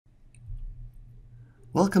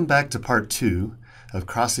Welcome back to part 2 of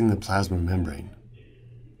crossing the plasma membrane.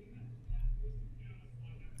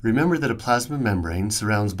 Remember that a plasma membrane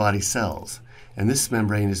surrounds body cells, and this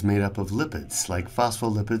membrane is made up of lipids like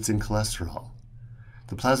phospholipids and cholesterol.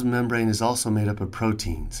 The plasma membrane is also made up of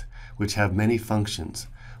proteins, which have many functions,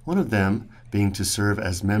 one of them being to serve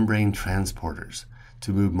as membrane transporters,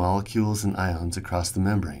 to move molecules and ions across the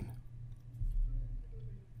membrane.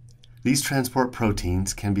 These transport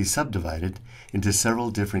proteins can be subdivided into several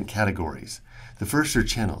different categories. The first are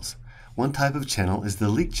channels. One type of channel is the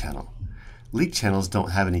leak channel. Leak channels don't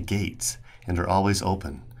have any gates and are always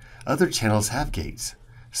open. Other channels have gates.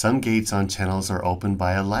 Some gates on channels are opened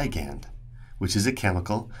by a ligand, which is a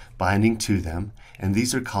chemical binding to them, and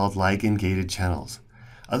these are called ligand-gated channels.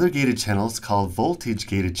 Other gated channels, called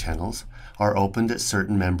voltage-gated channels, are opened at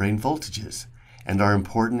certain membrane voltages and are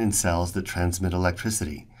important in cells that transmit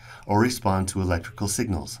electricity or respond to electrical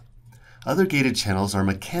signals. Other gated channels are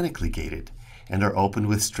mechanically gated and are opened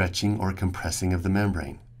with stretching or compressing of the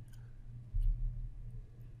membrane.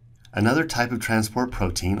 Another type of transport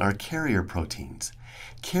protein are carrier proteins.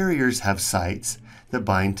 Carriers have sites that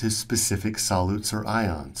bind to specific solutes or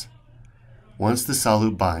ions. Once the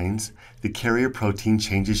solute binds, the carrier protein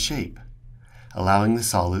changes shape, allowing the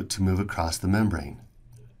solute to move across the membrane.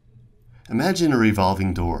 Imagine a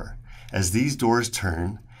revolving door. As these doors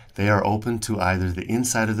turn, they are open to either the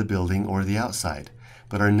inside of the building or the outside,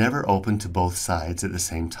 but are never open to both sides at the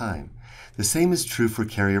same time. The same is true for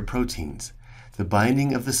carrier proteins. The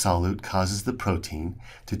binding of the solute causes the protein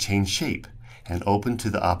to change shape and open to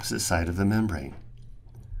the opposite side of the membrane.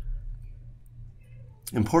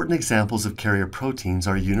 Important examples of carrier proteins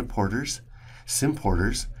are uniporters,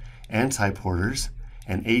 symporters, antiporters,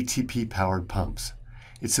 and ATP-powered pumps.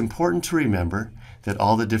 It's important to remember that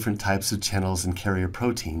all the different types of channels and carrier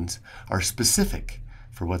proteins are specific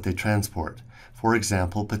for what they transport. For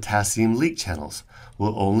example, potassium leak channels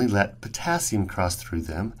will only let potassium cross through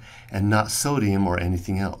them and not sodium or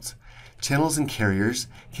anything else. Channels and carriers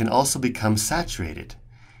can also become saturated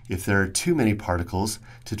if there are too many particles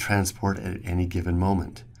to transport at any given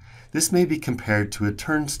moment. This may be compared to a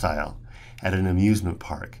turnstile at an amusement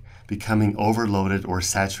park, becoming overloaded or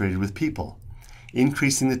saturated with people,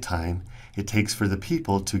 increasing the time it takes for the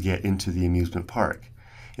people to get into the amusement park.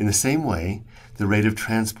 In the same way, the rate of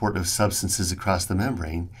transport of substances across the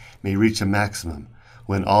membrane may reach a maximum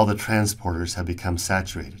when all the transporters have become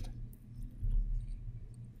saturated.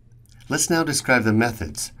 Let's now describe the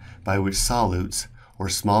methods by which solutes or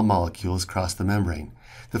small molecules cross the membrane.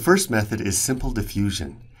 The first method is simple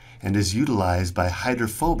diffusion and is utilized by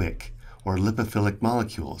hydrophobic or lipophilic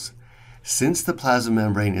molecules. Since the plasma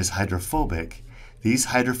membrane is hydrophobic, these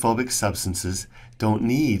hydrophobic substances don't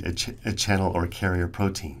need a channel or carrier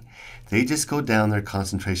protein. They just go down their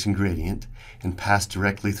concentration gradient and pass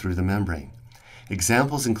directly through the membrane.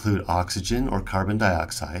 Examples include oxygen or carbon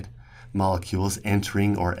dioxide molecules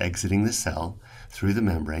entering or exiting the cell through the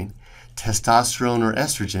membrane. Testosterone or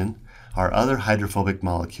estrogen are other hydrophobic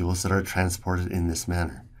molecules that are transported in this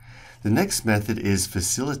manner. The next method is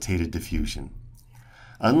facilitated diffusion.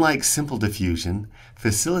 Unlike simple diffusion,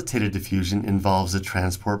 facilitated diffusion involves a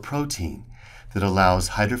transport protein that allows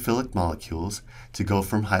hydrophilic molecules to go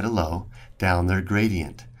from high to low down their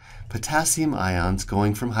gradient. Potassium ions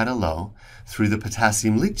going from high to low through the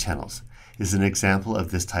potassium leak channels is an example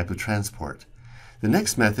of this type of transport. The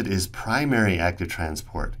next method is primary active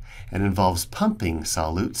transport and involves pumping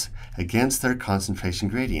solutes against their concentration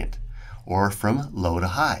gradient, or from low to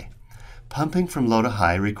high. Pumping from low to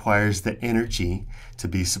high requires the energy to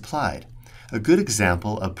be supplied. A good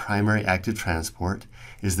example of primary active transport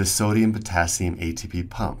is the sodium-potassium ATP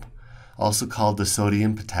pump, also called the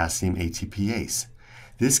sodium-potassium ATPase.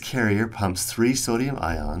 This carrier pumps 3 sodium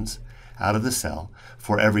ions out of the cell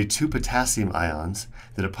for every 2 potassium ions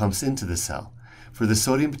that it pumps into the cell. For the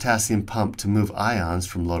sodium-potassium pump to move ions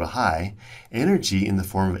from low to high, energy in the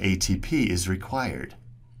form of ATP is required.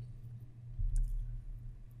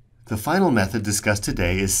 The final method discussed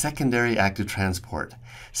today is secondary active transport.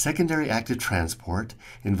 Secondary active transport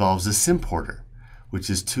involves a symporter, which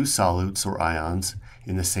is 2 solutes or ions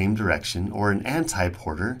in the same direction, or an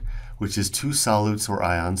antiporter, which is 2 solutes or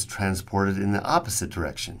ions transported in the opposite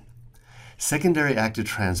direction. Secondary active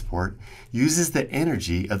transport uses the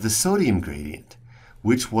energy of the sodium gradient,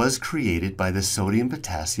 which was created by the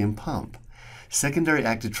sodium-potassium pump. Secondary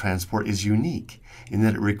active transport is unique in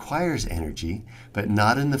that it requires energy, but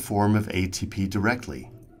not in the form of ATP directly.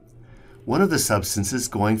 One of the substances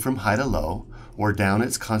going from high to low, or down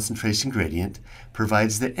its concentration gradient,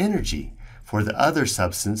 provides the energy for the other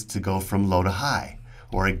substance to go from low to high,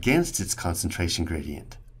 or against its concentration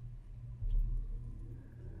gradient.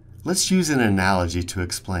 Let's use an analogy to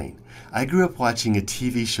explain. I grew up watching a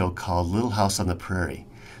TV show called Little House on the Prairie.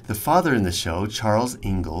 The father in the show, Charles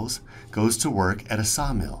Ingalls, goes to work at a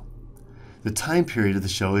sawmill. The time period of the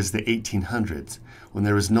show is the 1800s, when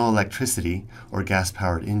there was no electricity or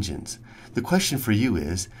gas-powered engines. The question for you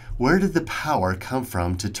is, where did the power come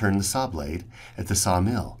from to turn the saw blade at the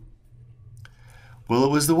sawmill? Well,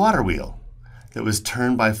 it was the water wheel that was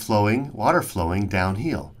turned by water flowing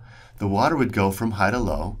downhill. The water would go from high to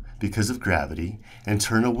low because of gravity and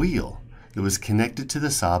turn a wheel that was connected to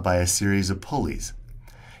the saw by a series of pulleys,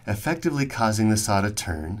 effectively causing the saw to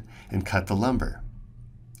turn and cut the lumber.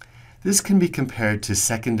 This can be compared to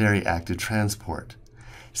secondary active transport.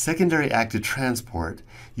 Secondary active transport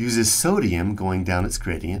uses sodium going down its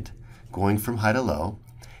gradient, going from high to low,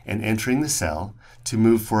 and entering the cell to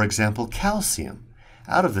move, for example, calcium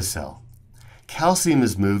out of the cell. Calcium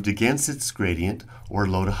is moved against its gradient, or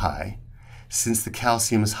low to high, since the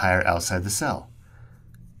calcium is higher outside the cell.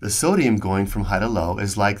 The sodium going from high to low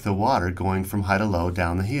is like the water going from high to low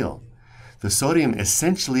down the hill. The sodium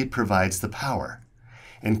essentially provides the power,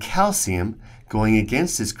 and calcium going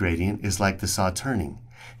against its gradient is like the saw turning.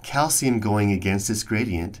 Calcium going against its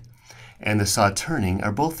gradient and the saw turning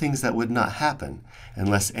are both things that would not happen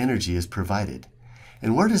unless energy is provided.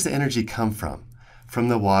 And where does the energy come from? From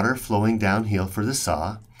the water flowing downhill for the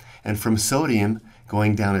saw, and from sodium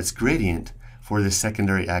going down its gradient for the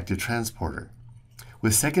secondary active transporter.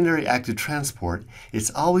 With secondary active transport,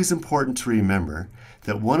 it's always important to remember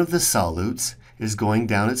that one of the solutes is going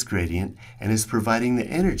down its gradient and is providing the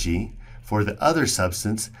energy for the other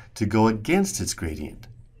substance to go against its gradient.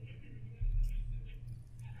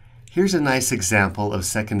 Here's a nice example of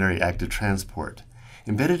secondary active transport.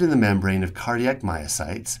 Embedded in the membrane of cardiac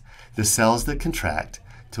myocytes, the cells that contract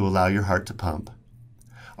to allow your heart to pump,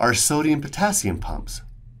 are sodium-potassium pumps,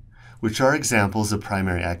 which are examples of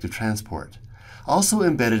primary active transport. Also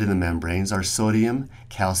embedded in the membranes are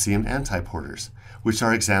sodium-calcium antiporters, which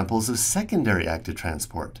are examples of secondary active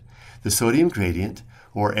transport. The sodium gradient,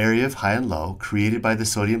 or area of high and low, created by the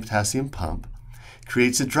sodium-potassium pump,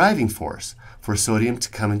 creates a driving force for sodium to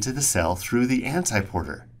come into the cell through the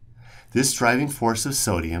antiporter. This driving force of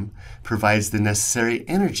sodium provides the necessary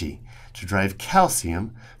energy to drive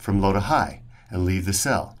calcium from low to high and leave the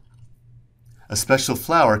cell. A special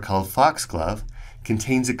flower called foxglove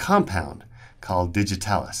contains a compound called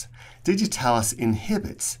digitalis. Digitalis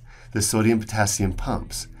inhibits the sodium-potassium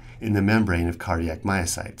pumps in the membrane of cardiac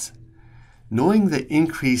myocytes. Knowing the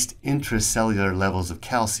increased intracellular levels of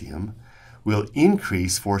calcium will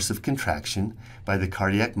increase force of contraction by the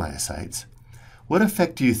cardiac myocytes, what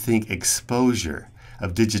effect do you think exposure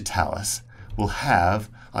of digitalis will have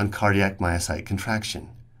on cardiac myocyte contraction?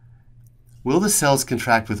 Will the cells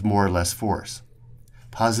contract with more or less force?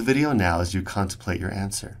 Pause the video now as you contemplate your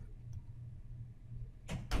answer.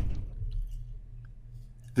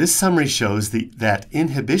 This summary shows that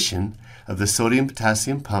inhibition of the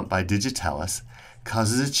sodium-potassium pump by digitalis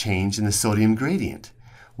causes a change in the sodium gradient,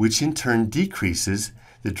 which in turn decreases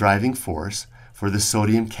the driving force for the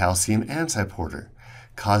sodium-calcium antiporter,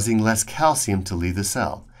 causing less calcium to leave the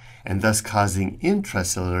cell, and thus causing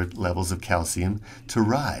intracellular levels of calcium to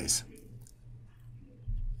rise.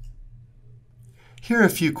 Here are a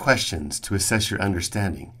few questions to assess your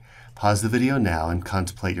understanding. Pause the video now and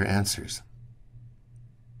contemplate your answers.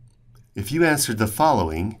 If you answered the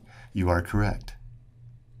following, you are correct.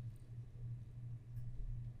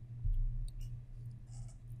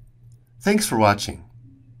 Thanks for watching.